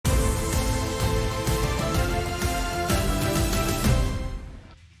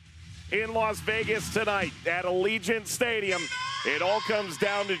in Las Vegas tonight at Allegiant Stadium. It all comes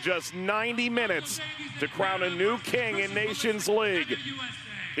down to just 90 minutes to crown a new king in Nations League.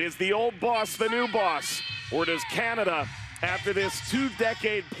 Is the old boss the new boss, or does Canada, after this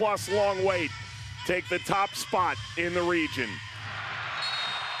 2-decade-plus long wait, take the top spot in the region?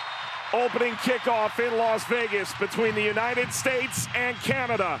 Opening kickoff in Las Vegas between the United States and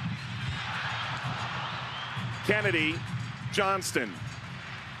Canada. Kennedy, Johnston,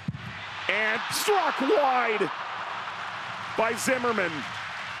 and struck wide by Zimmerman.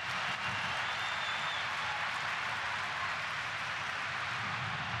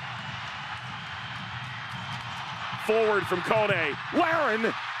 Forward from Kone,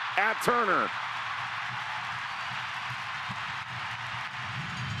 Laren at Turner.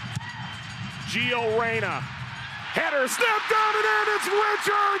 Gio Reyna, header, snap down and in, it's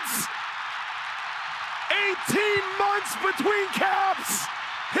Richards! 18 months between caps,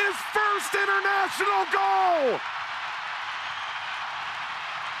 his first international goal!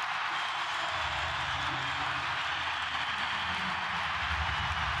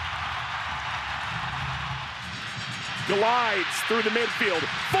 Glides through the midfield,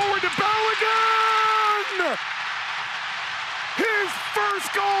 forward to Balogun! His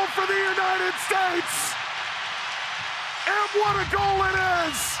first goal for the United States! And what a goal it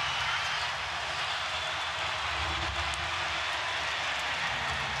is!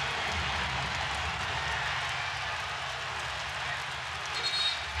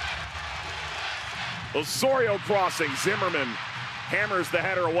 Osorio crossing, Zimmerman hammers the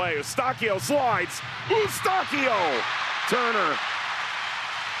header away. Eustachio slides, Eustachio! Turner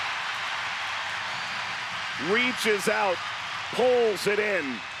reaches out, pulls it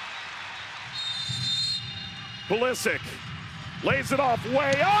in. Pulisic lays it off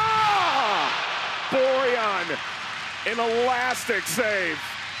way, Boyan, an elastic save.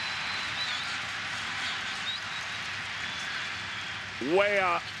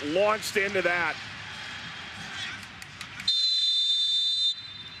 Weah launched into that.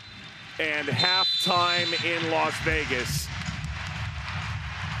 And halftime in Las Vegas.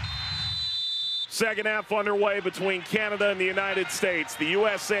 Second half underway between Canada and the United States. The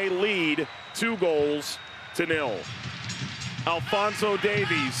USA lead 2-0. Alphonso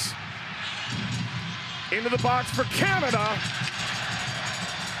Davies into the box for Canada.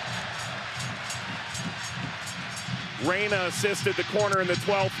 Reyna assisted the corner in the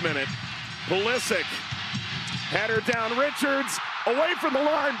 12th minute. Pulisic, header down, Richards, away from the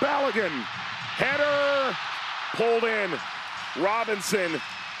line, Balogun. Header pulled in. Robinson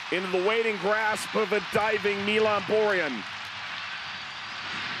into the waiting grasp of a diving Milan Borjan.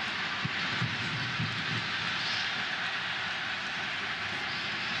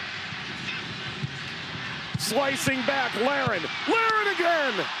 Slicing back, Laren. Laren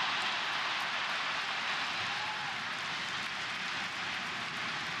again!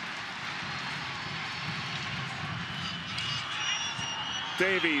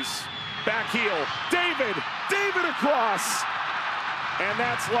 Davies, back heel, David across. And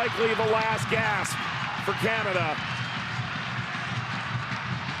that's likely the last gasp for Canada.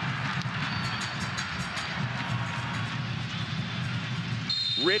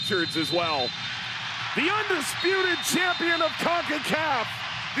 Richards as well. The undisputed champion of Concacaf,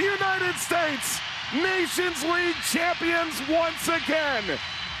 the United States, Nations League champions once again.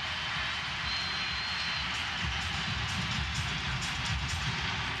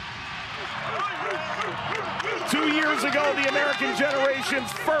 Two years ago, the American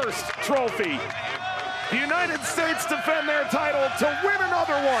generation's first trophy. The United States defend their title to win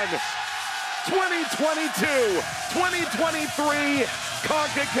another one. 2022-2023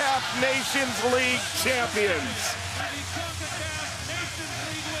 Concacaf Nations League champions.